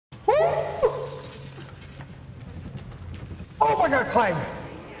Oh my god, climb!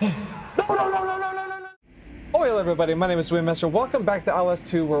 Oh, hello everybody, my name is WadeMaster. Welcome back to Outlast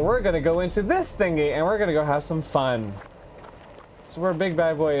 2, where we're gonna go into this thingy and we're gonna go have some fun. This is where Big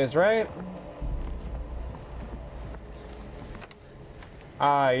Bad Boy is, right?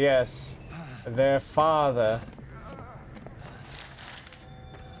 Ah, yes. Their father.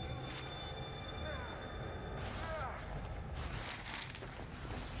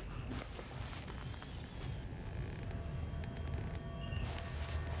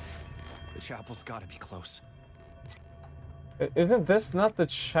 The chapel's gotta be close. Isn't this not the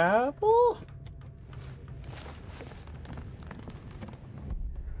chapel?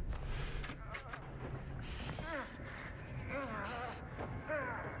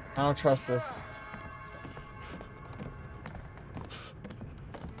 I don't trust this.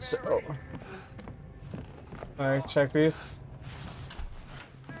 So, alright, check these.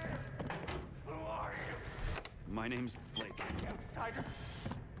 Who are you? My name's Blake. Outsider.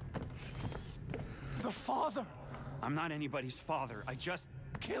 The father. I'm not anybody's father. I just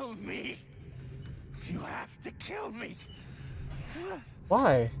kill me. You have to kill me.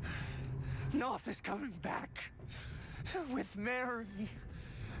 Why? Noth is coming back with Mary.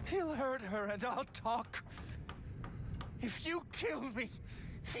 He'll hurt her and I'll talk. If you kill me,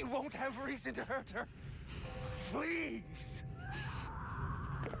 he won't have reason to hurt her. Please.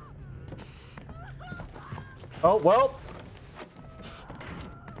 Oh, well.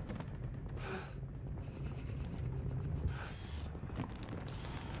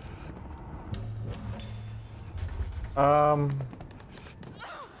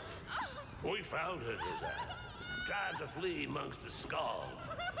 We found her, trying to flee amongst the skulls,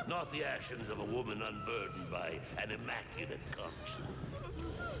 not the actions of a woman unburdened by an immaculate conscience.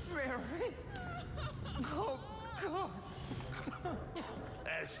 Mary. Oh, God.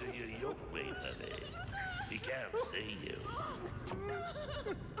 Answer your yoke mate, honey. He can't see you.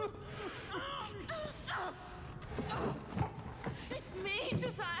 It's me,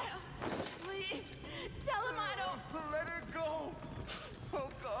 Josiah. Please, tell him I don't. Let her go. Oh,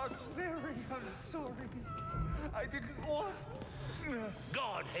 God, Mary, I'm sorry. I didn't want...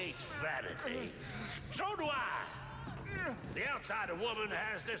 God hates vanity. So do I. The outsider woman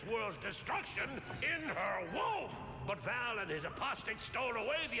has this world's destruction in her womb. But Val and his apostate stole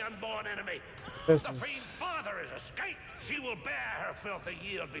away the unborn enemy. The Fiend's father has escaped. She will bear her filthy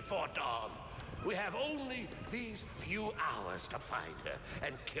yield before dawn. We have only these few hours to find her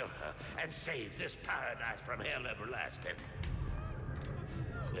and kill her and save this paradise from hell everlasting.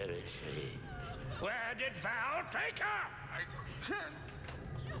 Where is she? Where did Val take her? I can't.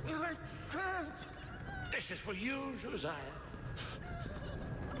 I can't. This is for you, Josiah.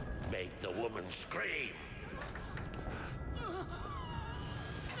 Make the woman scream.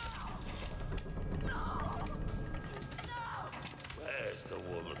 Where's the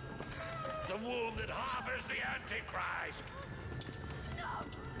woman? The womb that harbors the Antichrist.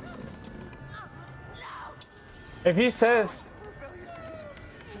 If he says...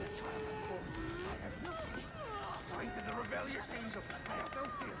 Strengthen the rebellious angel. I have no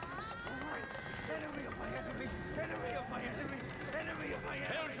fear. Strength. Enemy of my enemy. Enemy of my enemy. Enemy of my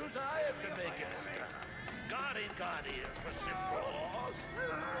enemy. Tell Josiah to make it stop. God ain't got ears for simple laws.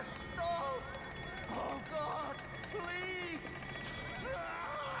 Stop! Oh, God, please!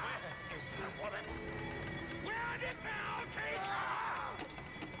 Where is the woman? Where did Val take her?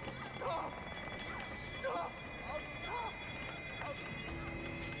 Stop! Stop! I'll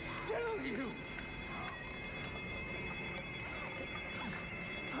tell you!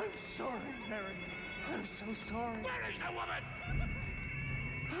 I'm sorry, Mary. I'm so sorry. Where is the woman?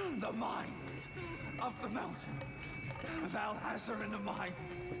 The mines of the mountain. Val has her in the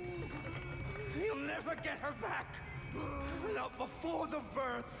mines. He'll never get her back. Not before the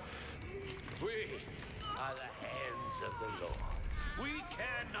birth. We are the hands of the Lord. We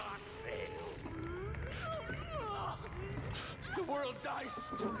cannot fail. The world dies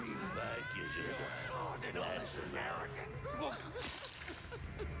screaming. Thank you, Josiah. God and all this arrogance.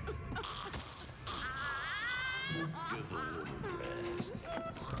 Give the woman rest.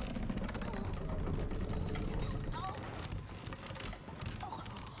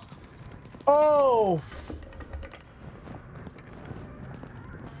 Oh!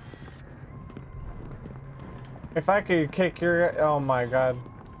 If I could kick your... Oh my god.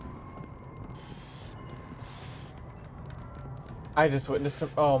 I just witnessed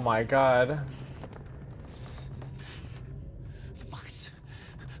some... Oh my god. The mines.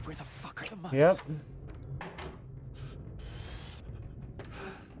 Where the fuck are the mines? Yep.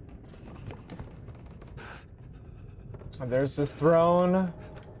 And there's this throne.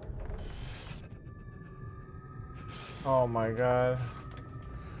 Oh my god.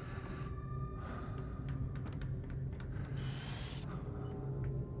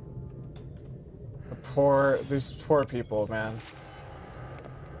 These poor people, man.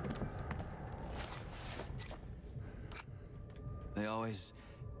 They always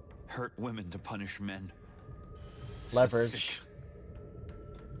hurt women to punish men. Leverage.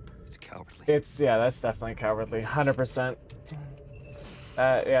 It's cowardly. Yeah, that's definitely cowardly. 100%.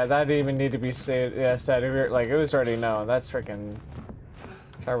 Yeah, that didn't even need to be said. Yeah, said. Like, it was already known. That's freaking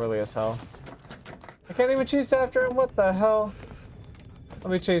cowardly as hell. I can't even chase after him. What the hell?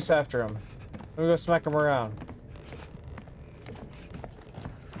 Let me chase after him. Let me go smack him around.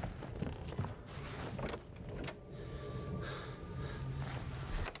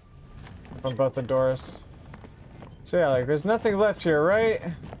 Open both the doors. So yeah, like, there's nothing left here, right?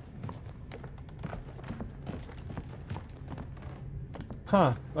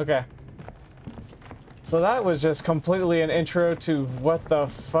 Huh, okay. So that was just completely an intro to what the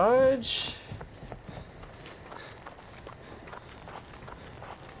fudge?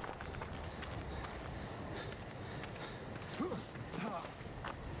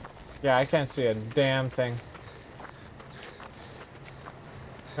 Yeah, I can't see a damn thing.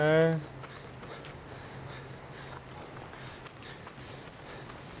 Okay.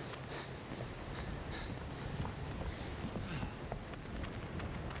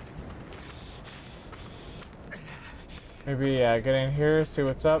 Maybe, yeah, get in here, see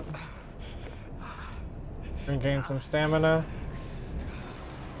what's up. And gain some stamina.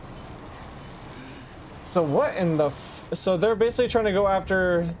 So what in the so they're basically trying to go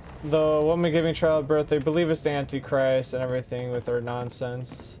after the woman giving childbirth. They believe it's the Antichrist and everything with their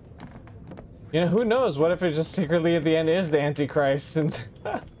nonsense. You know, who knows? What if it just secretly at the end is the Antichrist? And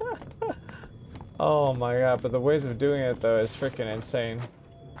oh my god, but the ways of doing it though is freaking insane.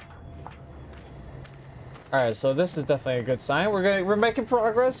 Alright, so this is definitely a good sign. We're making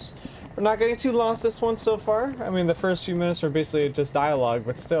progress. We're not getting too lost this one so far. I mean, the first few minutes are basically just dialogue,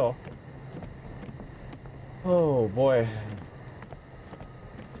 but still. Oh boy.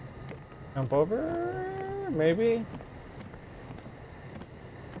 Jump over? Maybe?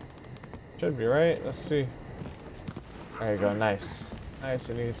 Should be right. Let's see. There you go. Nice. Nice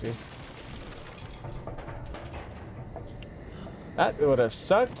and easy. That would have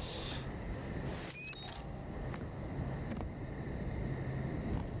sucked.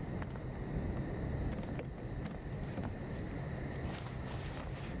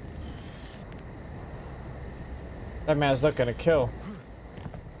 That man's looking to kill.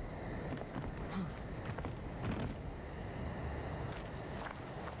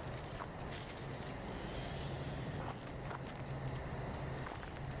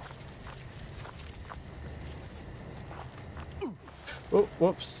 Oh,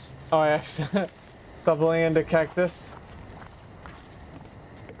 whoops. Oh, I stumbling into cactus.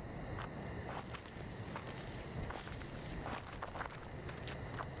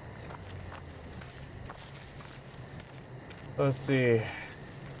 Let's see.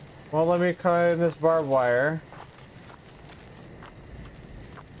 Well, let me cut in this barbed wire.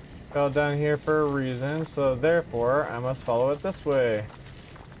 Fell down here for a reason, so therefore I must follow it this way.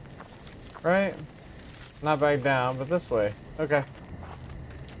 Right? Not back down, but this way. Okay.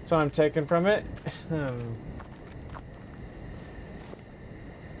 So I'm taken from it.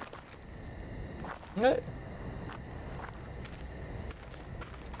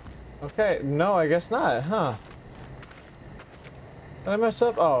 Okay, no, I guess not, huh? Did I mess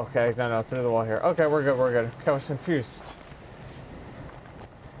up? Oh, okay. No, through the wall here. Okay, we're good, we're good. Okay, I was confused.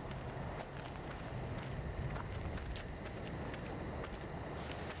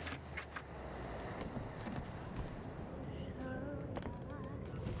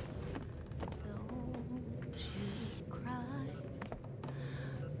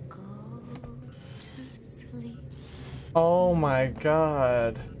 Oh my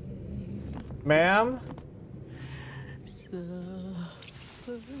god. Ma'am?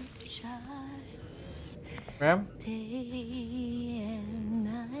 Ma'am?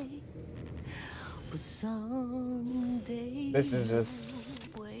 This is just...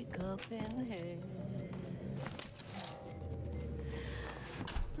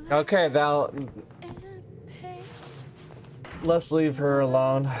 Okay, now... Let's leave her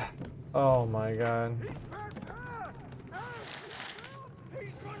alone. Oh my god.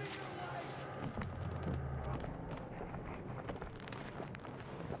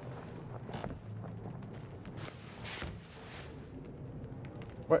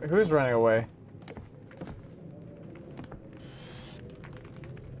 What, who's running away?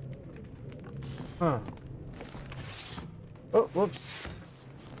 Huh. Oh, whoops.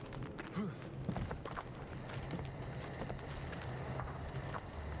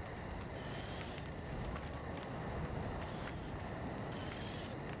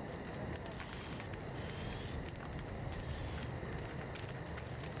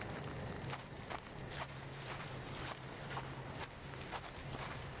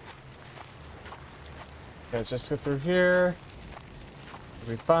 Okay, let's just get through here.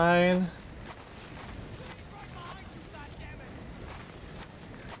 We'll be fine.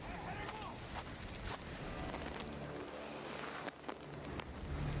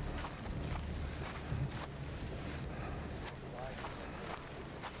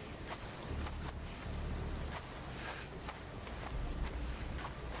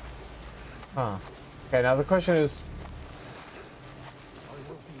 Huh. Okay, now the question is...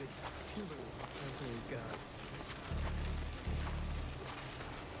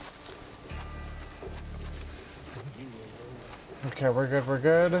 Okay, we're good, we're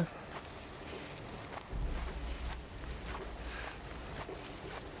good.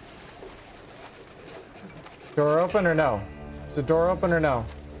 Door open or no? Is the door open or no?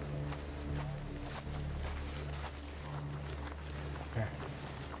 Okay.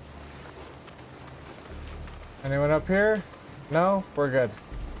 Anyone up here? No? We're good.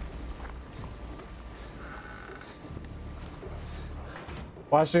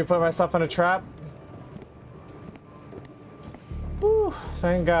 Watch me put myself in a trap. Whew,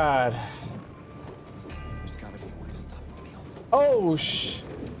 thank God. There's gotta be a way to stop them, Neil. Oh,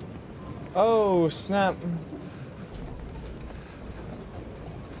 oh, snap.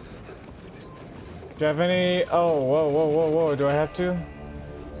 Do you have any... Oh, whoa, whoa, whoa, whoa. Do I have to?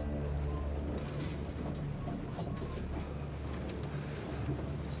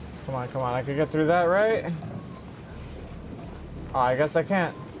 Come on, come on. I can get through that, right? Oh, I guess I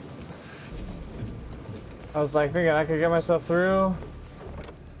can't. I was like thinking I could get myself through.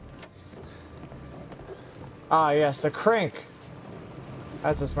 Ah, yes, a crank.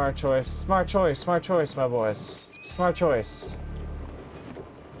 That's a smart choice. Smart choice, my boys. Smart choice.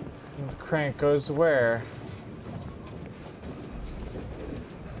 And the crank goes where?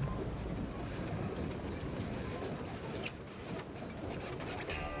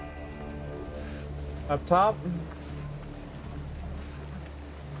 Up top?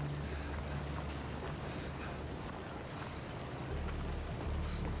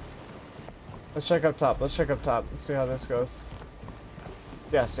 Let's check up top. Let's check up top. Let's see how this goes.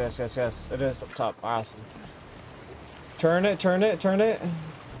 Yes, yes, yes, yes. It is up top. Awesome. Turn it, turn it, turn it.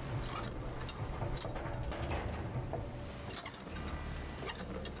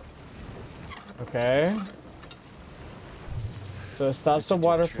 Okay. So it stops the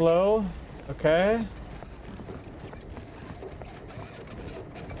water flow. Okay.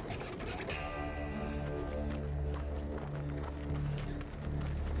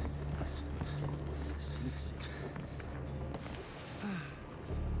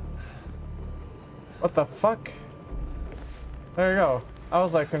 What the fuck? There you go. I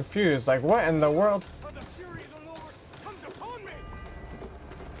was like confused. Like, what in the world? The fury of the Lord comes upon me.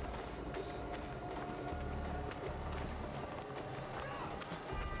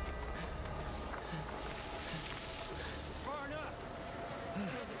 Far enough.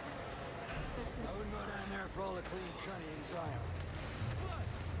 I wouldn't go down there for all the clean shunny in Zion.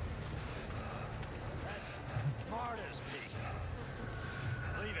 That's Marta's piece.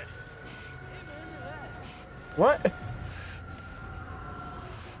 Leave it. What?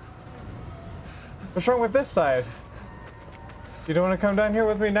 What's wrong with this side? You don't want to come down here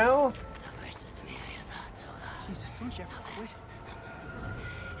with me now? Jesus, don't you ever quit?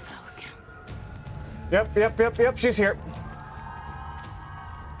 Yep, yep, yep, yep. She's here.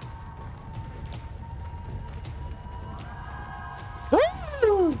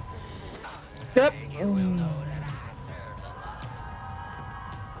 Woo! Yep.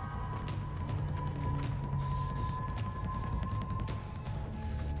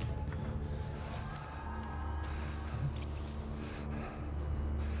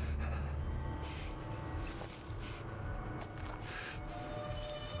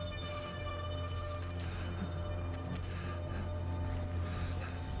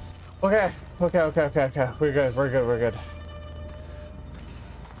 Okay, okay. We're good, we're good, we're good.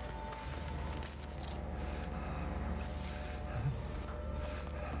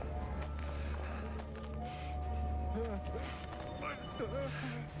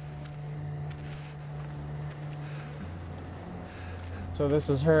 So this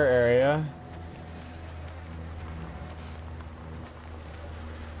is her area.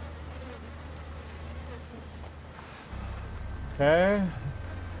 Okay.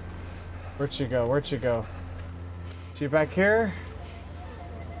 Where'd she go? Where'd she go? She back here?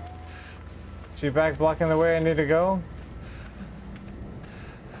 She back blocking the way I need to go?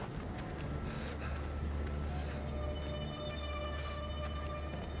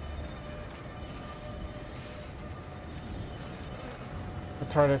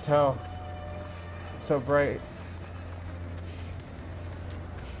 It's hard to tell. It's so bright.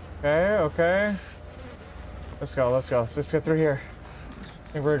 Okay, okay. Let's go, let's go. Let's just get through here.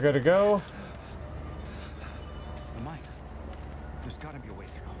 I think we're good to go. The mine. There's gotta be a way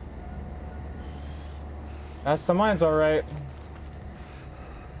through. That's the mines, all right.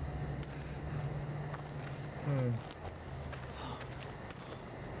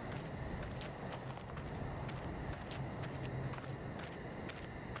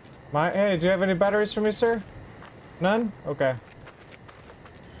 Hey, do you have any batteries for me, sir? None? Okay.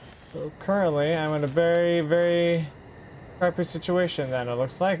 So currently, I'm in a very, very crappy situation then, it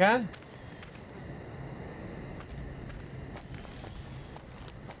looks like, huh?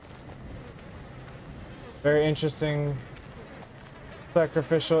 Very interesting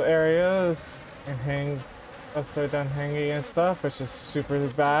sacrificial area and hang upside down hanging and stuff, which is super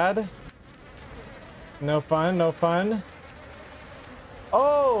bad. No fun, no fun.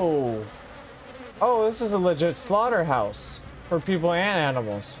 Oh! Oh, this is a legit slaughterhouse for people and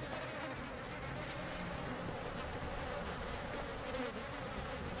animals.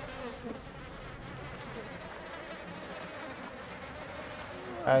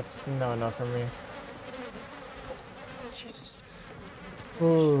 That's no for me. Jesus.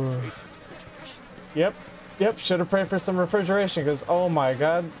 Ooh. Yep, should have prayed for some refrigeration because oh my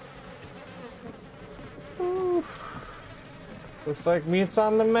god. Ooh. Looks like meat's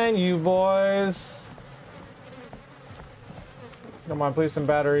on the menu, boys. Come on, please some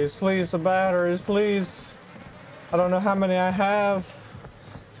batteries. Please some batteries, please. I don't know how many I have.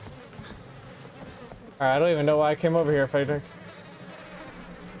 Alright, I don't even know why I came over here if I did.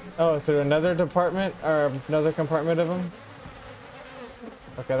 Oh, through another department or another compartment of them?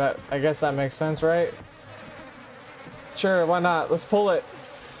 Okay, I guess that makes sense, right? Sure, why not? Let's pull it.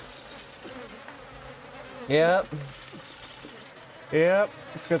 Yep. Yep,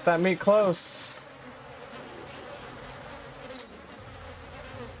 let's get that meat close.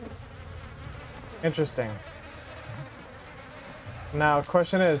 Interesting. Now,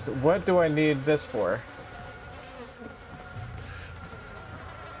 question is, what do I need this for?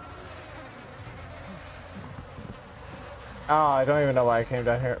 Oh, I don't even know why I came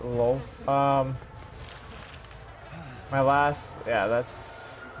down here. Lol. My last, yeah,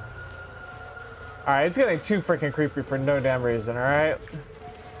 that's. All right, it's getting too freaking creepy for no damn reason. All right.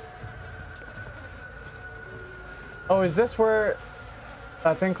 Oh, is this where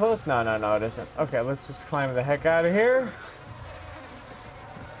that thing closed? No, it isn't. Okay, let's just climb the heck out of here.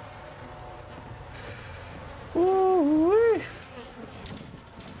 Woo-wee.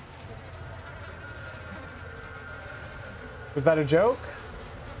 Was that a joke?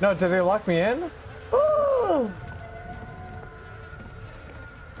 No, did they lock me in? Ooh.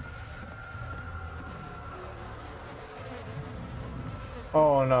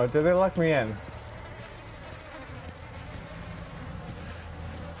 Oh no, did they lock me in?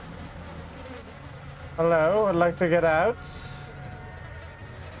 Hello, I'd like to get out.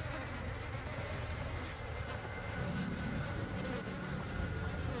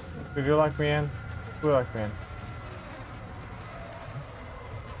 Did you lock me in? Who locked me in?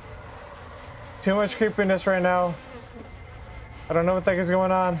 Too much creepiness right now. I don't know what the heck is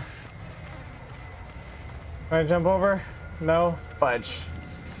going on. Can I jump over? No? Fudge.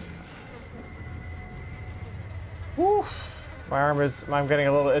 Woo! I'm getting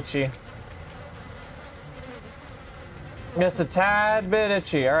a little itchy. Just a tad bit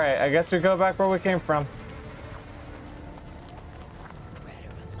itchy. Alright, I guess we go back where we came from. Spreader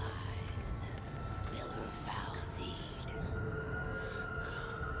of lies, spiller of foul seed.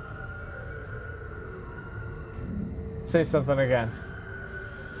 Say something again.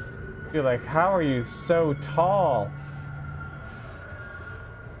 You're like, how are you so tall?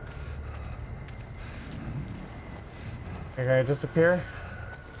 You're gonna disappear?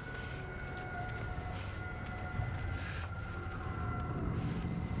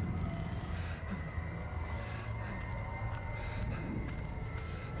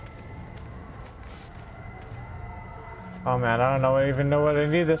 Oh man, I don't even know what I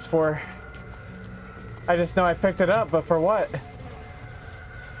need this for. I just know I picked it up, but for what?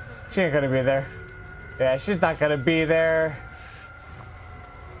 She ain't gonna be there. Yeah, she's not gonna be there.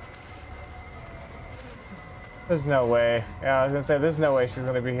 There's no way. Yeah, I was gonna say, there's no way she's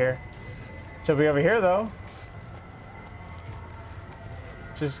gonna be here. She'll be over here though.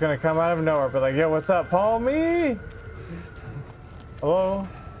 She's just gonna come out of nowhere, but like, yo, what's up, homie? Hello?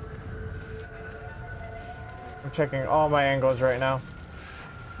 I'm checking all my angles right now.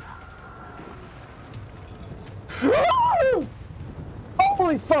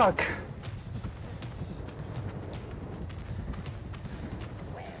 Holy fuck!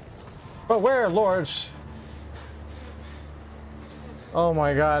 But where, Lord? Oh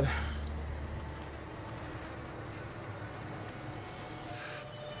my god.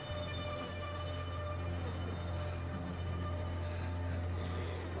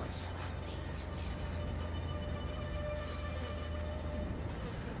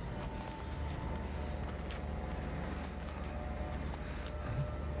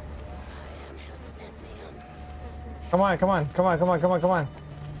 Come on, come on, come on, come on, come on, come on.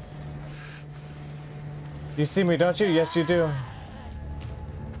 You see me, don't you? Yes, you do.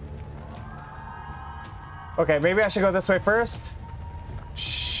 Okay, maybe I should go this way first.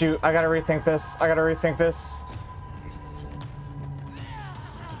 Shoot, I gotta rethink this. I gotta rethink this.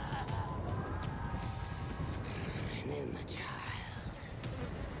 And then the child.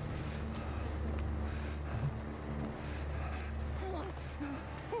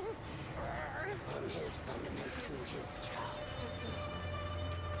 From his fundament to his chops.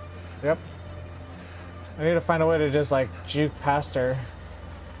 Yep. I need to find a way to just like juke past her.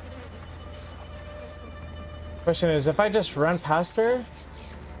 Question is, if I just run past her,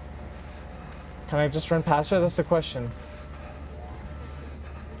 can I just run past her? That's the question.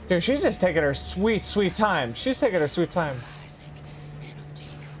 Dude, she's just taking her sweet, sweet time. She's taking her sweet time. Isaac, and of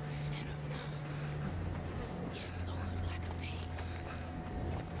Jacob, and of Noah. Yes, Lord, like a babe.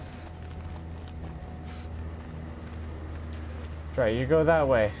 Right, you go that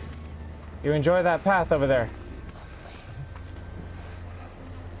way. You enjoy that path over there.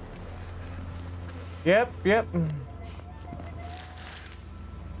 Yep, yep.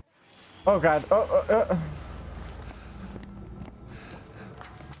 Oh God. Oh.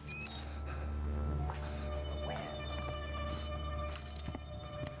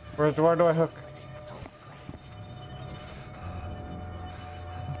 Where do I hook?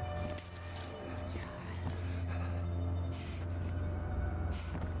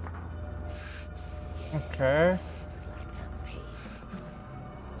 Okay.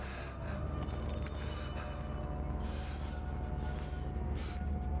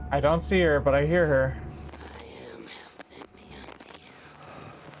 I don't see her, but I hear her. I am have sent me unto you.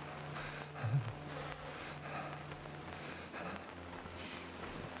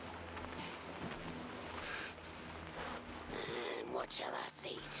 And what shall I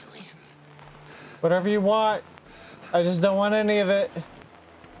say to him? Whatever you want. I just don't want any of it.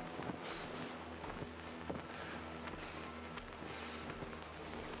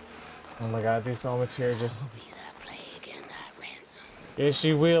 Oh my God, these moments here just... Be thy plague and thy ransom. Yes,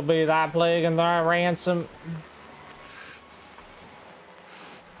 she will be thy plague and thy ransom.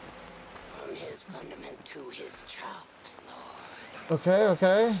 From his fundament to his chops, Lord. Okay,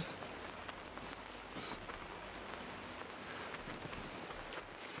 okay.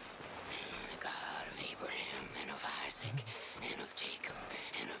 The God of Abraham and of Isaac and of Jacob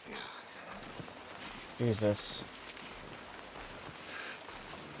and of Noah. Jesus.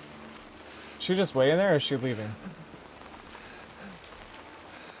 She just waiting there or is she leaving?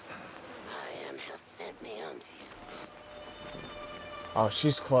 I am hath sent me unto you. Oh,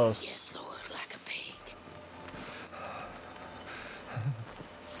 she's close. Yes, Lord, like a pig.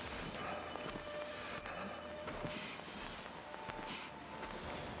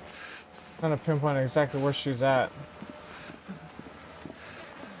 Trying to pinpoint exactly where she's at.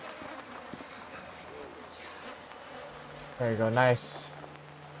 There you go, nice.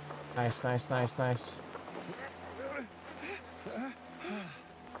 Nice, nice, nice, nice.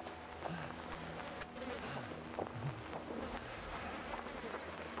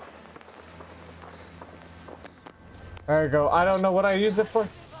 There you go. I don't know what I use it for.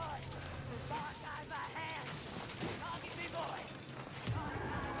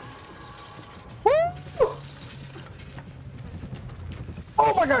 Woo!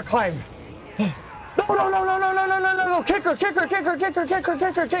 Oh my God, climb! No, kick her, get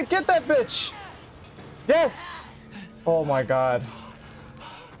that bitch. Yes. Oh my God.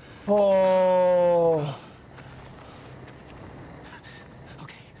 Oh.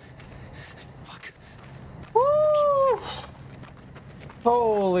 Okay. Fuck. Woo.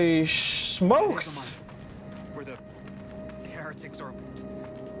 Holy smokes. Where the heretics are.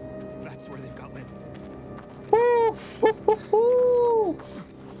 That's where they've got Lynn. Woo.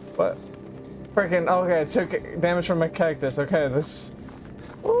 What? Freaking, okay, took damage from a cactus. Okay, this.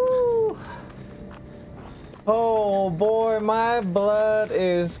 Woo. Oh boy, my blood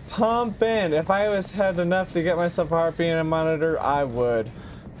is pumping. If I had enough to get myself a heartbeat and a monitor, I would.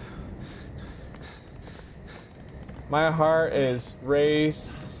 My heart is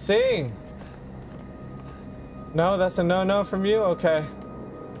racing. No, that's a no-no from you? Okay.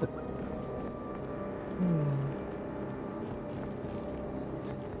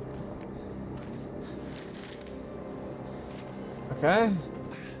 Okay.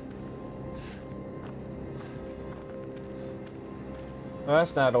 Well,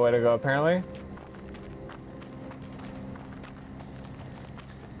 that's not a way to go, apparently.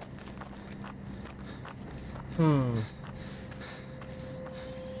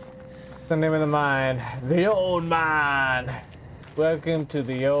 The name of the mine. The old mine. Welcome to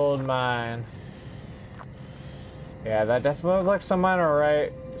the old mine. Yeah, that definitely looks like some miner,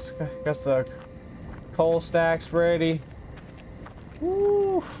 right? Got the coal stacks ready.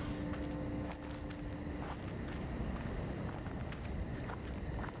 Woo.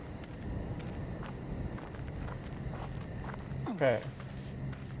 Okay.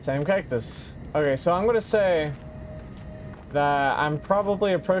 Same cactus. Okay, so I'm gonna say that I'm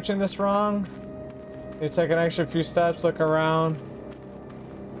probably approaching this wrong. Need to take an extra few steps, look around.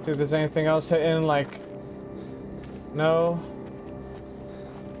 See if there's anything else hidden, like... No.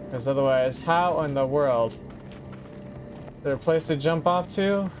 Because otherwise, how in the world? Is there a place to jump off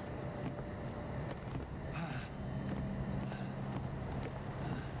to?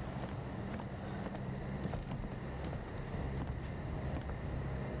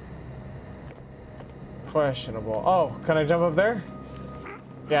 Questionable. Oh, can I jump up there?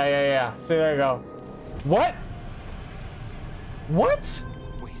 Yeah. See, there you go. What? What?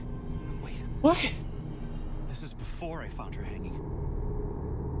 Wait. What? This is before I found her hanging.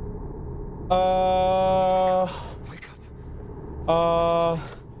 Wake up.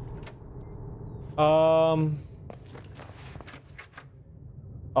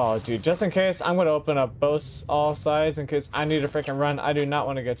 Oh, dude, just in case, I'm gonna open up all sides in case I need to freaking run. I do not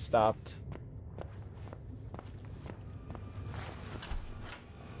want to get stopped.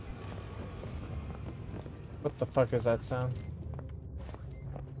 What the fuck is that sound?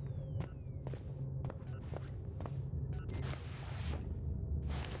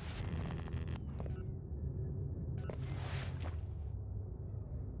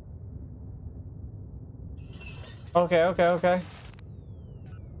 Okay.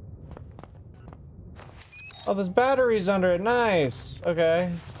 Oh, there's batteries under it. Nice.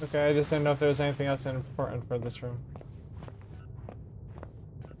 Okay, I just didn't know if there was anything else important for this room.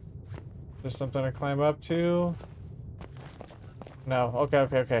 There's something to climb up to. No.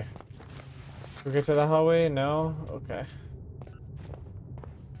 Okay. We get to the hallway? No? Okay.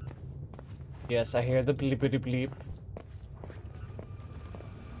 Yes, I hear the bleepity bleep.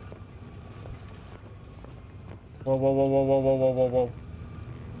 Whoa.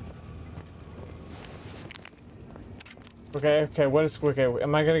 Okay, what is... Okay,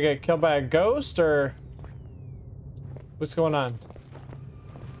 am I gonna get killed by a ghost, or... What's going on?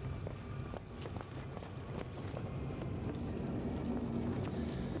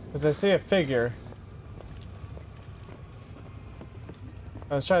 Because I see a figure.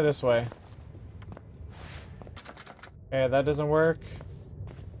 Let's try this way. Okay, that doesn't work.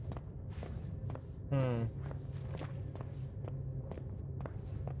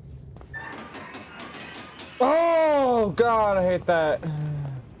 Oh god, I hate that.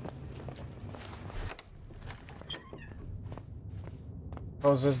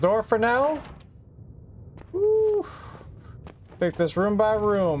 Close this door for now. Woo. Take this room by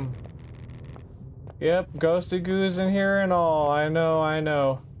room. Yep, ghosty goos in here and all. I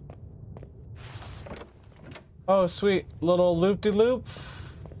know. Oh, sweet. Little loop-de-loop.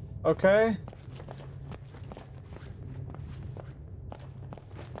 Okay.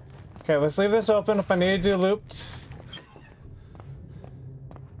 Okay, let's leave this open if I need to do looped.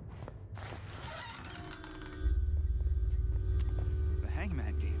 The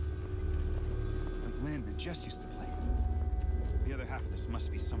Hangman game. Like Lynn and Jess used to play. The other half of this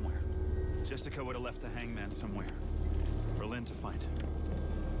must be somewhere. Jessica would have left the Hangman somewhere. For Lynn to find.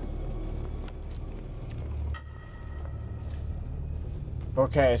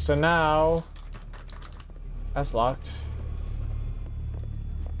 Okay, so now... That's locked.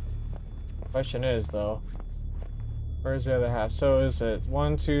 Question is, though, where's the other half? So is it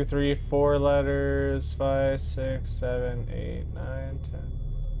 1, 2, 3, 4 letters, 5, 6, 7, 8, 9, 10,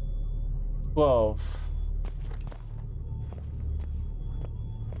 12.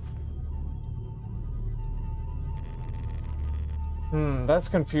 That's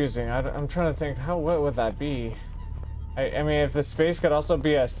confusing. I'm trying to think, what would that be? I mean, if the space could also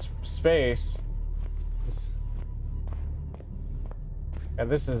be a space. Yeah,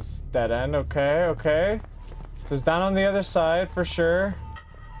 this is dead end. Okay. So it's down on the other side for sure.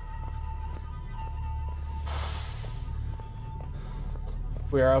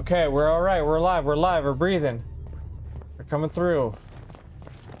 We are okay. We're all right. We're alive. We're breathing. We're coming through.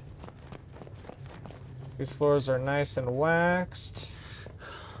 These floors are nice and waxed.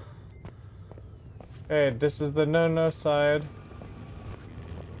 Okay, this is the no side.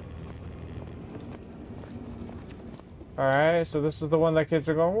 Alright, so this is the one that keeps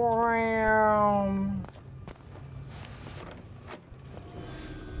it going.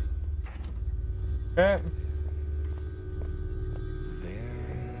 Okay. Very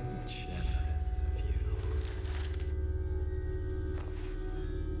generous of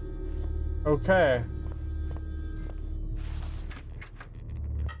you. Okay.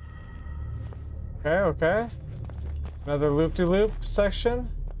 Okay, okay. Another loop-de-loop section.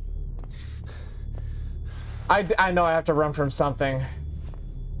 I know I have to run from something.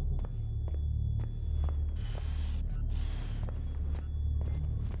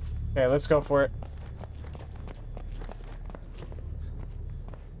 Okay, let's go for it.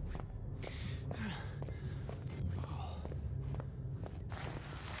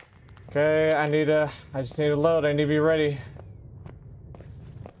 Okay, I just need to load. I need to be ready.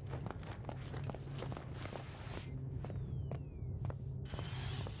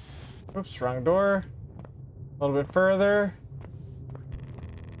 Oops, wrong door. A little bit further.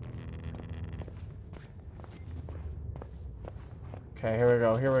 Okay, here we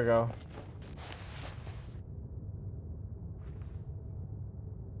go, here we go.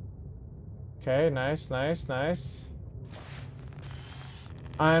 Okay, nice, nice, nice.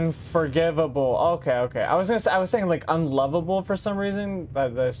 Unforgivable. Okay, okay. I was saying like unlovable for some reason,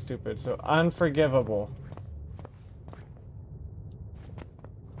 but that's stupid. So unforgivable.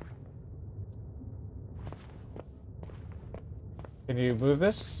 Can you move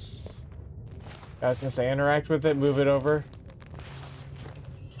this? I was gonna say interact with it, move it over.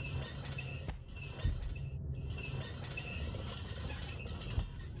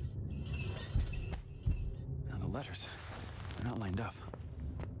 Now the letters, they're not lined up.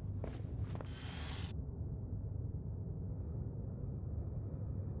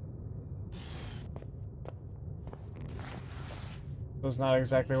 It was not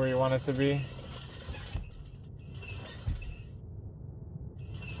exactly where you want it to be.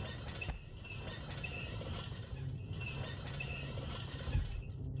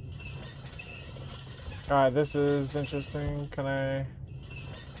 Alright, this is interesting. Can I...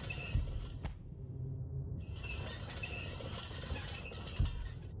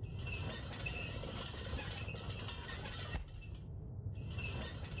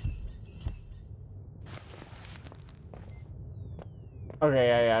 Okay,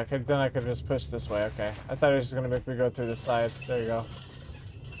 yeah. Then I could just push this way. Okay. I thought it was just gonna make me go through the side. There you go.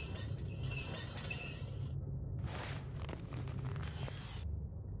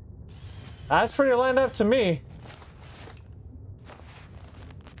 That's pretty lined up to me.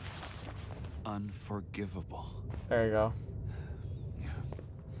 Unforgivable. There you go. Yeah.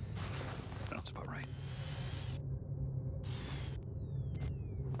 Sounds about right.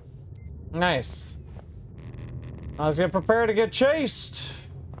 Nice. I was getting prepared to get chased.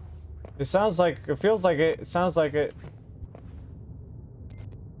 It sounds like, it feels like it, it sounds like it.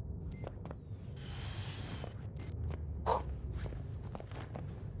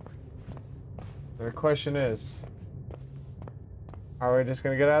 The question is, are we just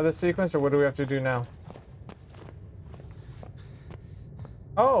gonna get out of this sequence, or what do we have to do now?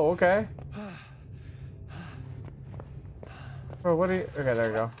 Oh, okay. Bro, what do you... Okay, there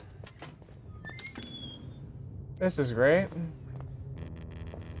you go. This is great.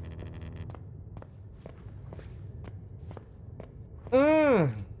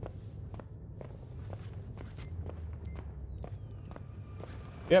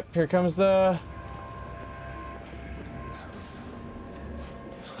 Yep, here comes the...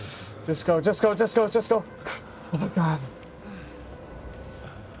 Just go, just go, just go, just go. Oh my god.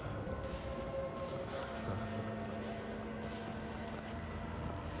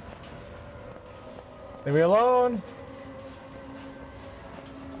 Leave me alone.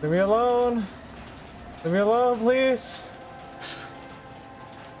 Leave me alone. Leave me alone, please.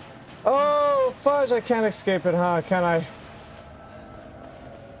 Oh, fudge, I can't escape it, huh? Can I?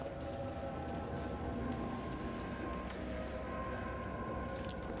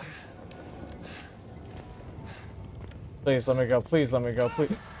 Please let me go. Please let me go.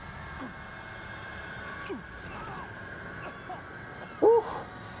 Please. Ooh.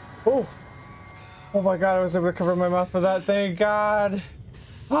 Ooh. Oh my god, I was able to cover my mouth for that. Thank God.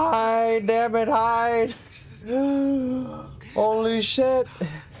 Hide, damn it, hide. Holy shit.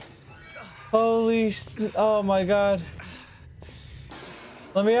 Holy oh my god.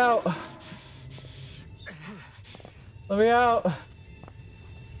 Let me out. Let me out.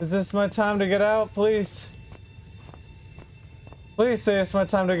 Is this my time to get out, please? Please say it's my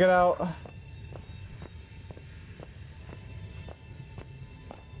time to get out.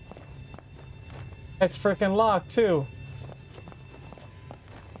 It's freaking locked too.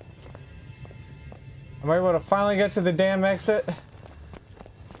 Am I able to finally get to the damn exit?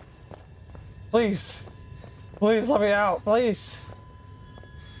 Please. Please let me out, please.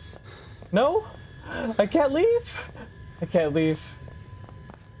 No? I can't leave? I can't leave.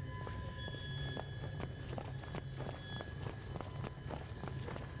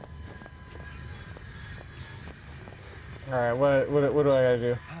 Alright, what do I gotta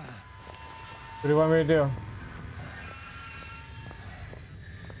do? What do you want me to do?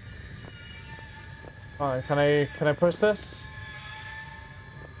 Can I push this?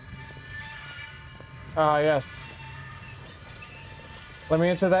 Ah, yes. Let me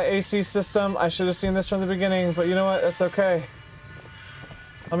into that AC system. I should have seen this from the beginning, but you know what? It's okay.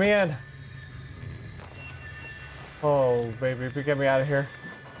 Let me in. Oh, baby, if you get me out of here.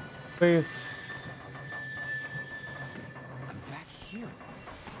 Please. I'm back here.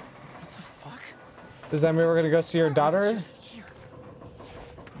 What the fuck? Does that mean we're gonna go see your daughter? Just here.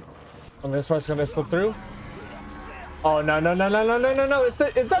 And this part's gonna slip through? Oh, no, no, no, no, no, no, no, no. Is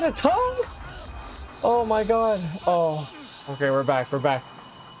that a tongue? Oh my god. Oh. Okay, we're back. We're back.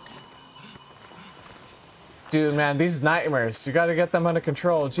 Dude, man, these nightmares. You gotta get them under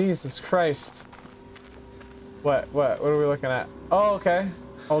control. Jesus Christ. What are we looking at? Oh, okay.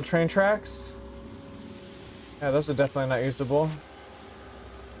 Old train tracks. Yeah, those are definitely not usable.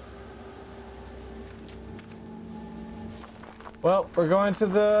 Well, we're going to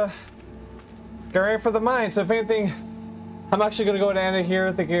the... Get ready for the mine. So if anything, I'm actually going to go ahead and end it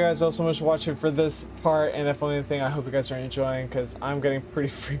here. Thank you guys all so much for watching for this part. And if anything, I hope you guys are enjoying because I'm getting pretty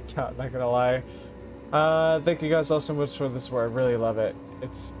freaked out, not going to lie. Thank you guys all so much for this war. I really love it.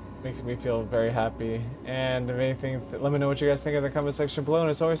 It's making me feel very happy. And if anything, let me know what you guys think in the comment section below. And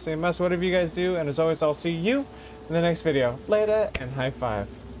as always, stay a mess, whatever you guys do. And as always, I'll see you in the next video. Later and high five.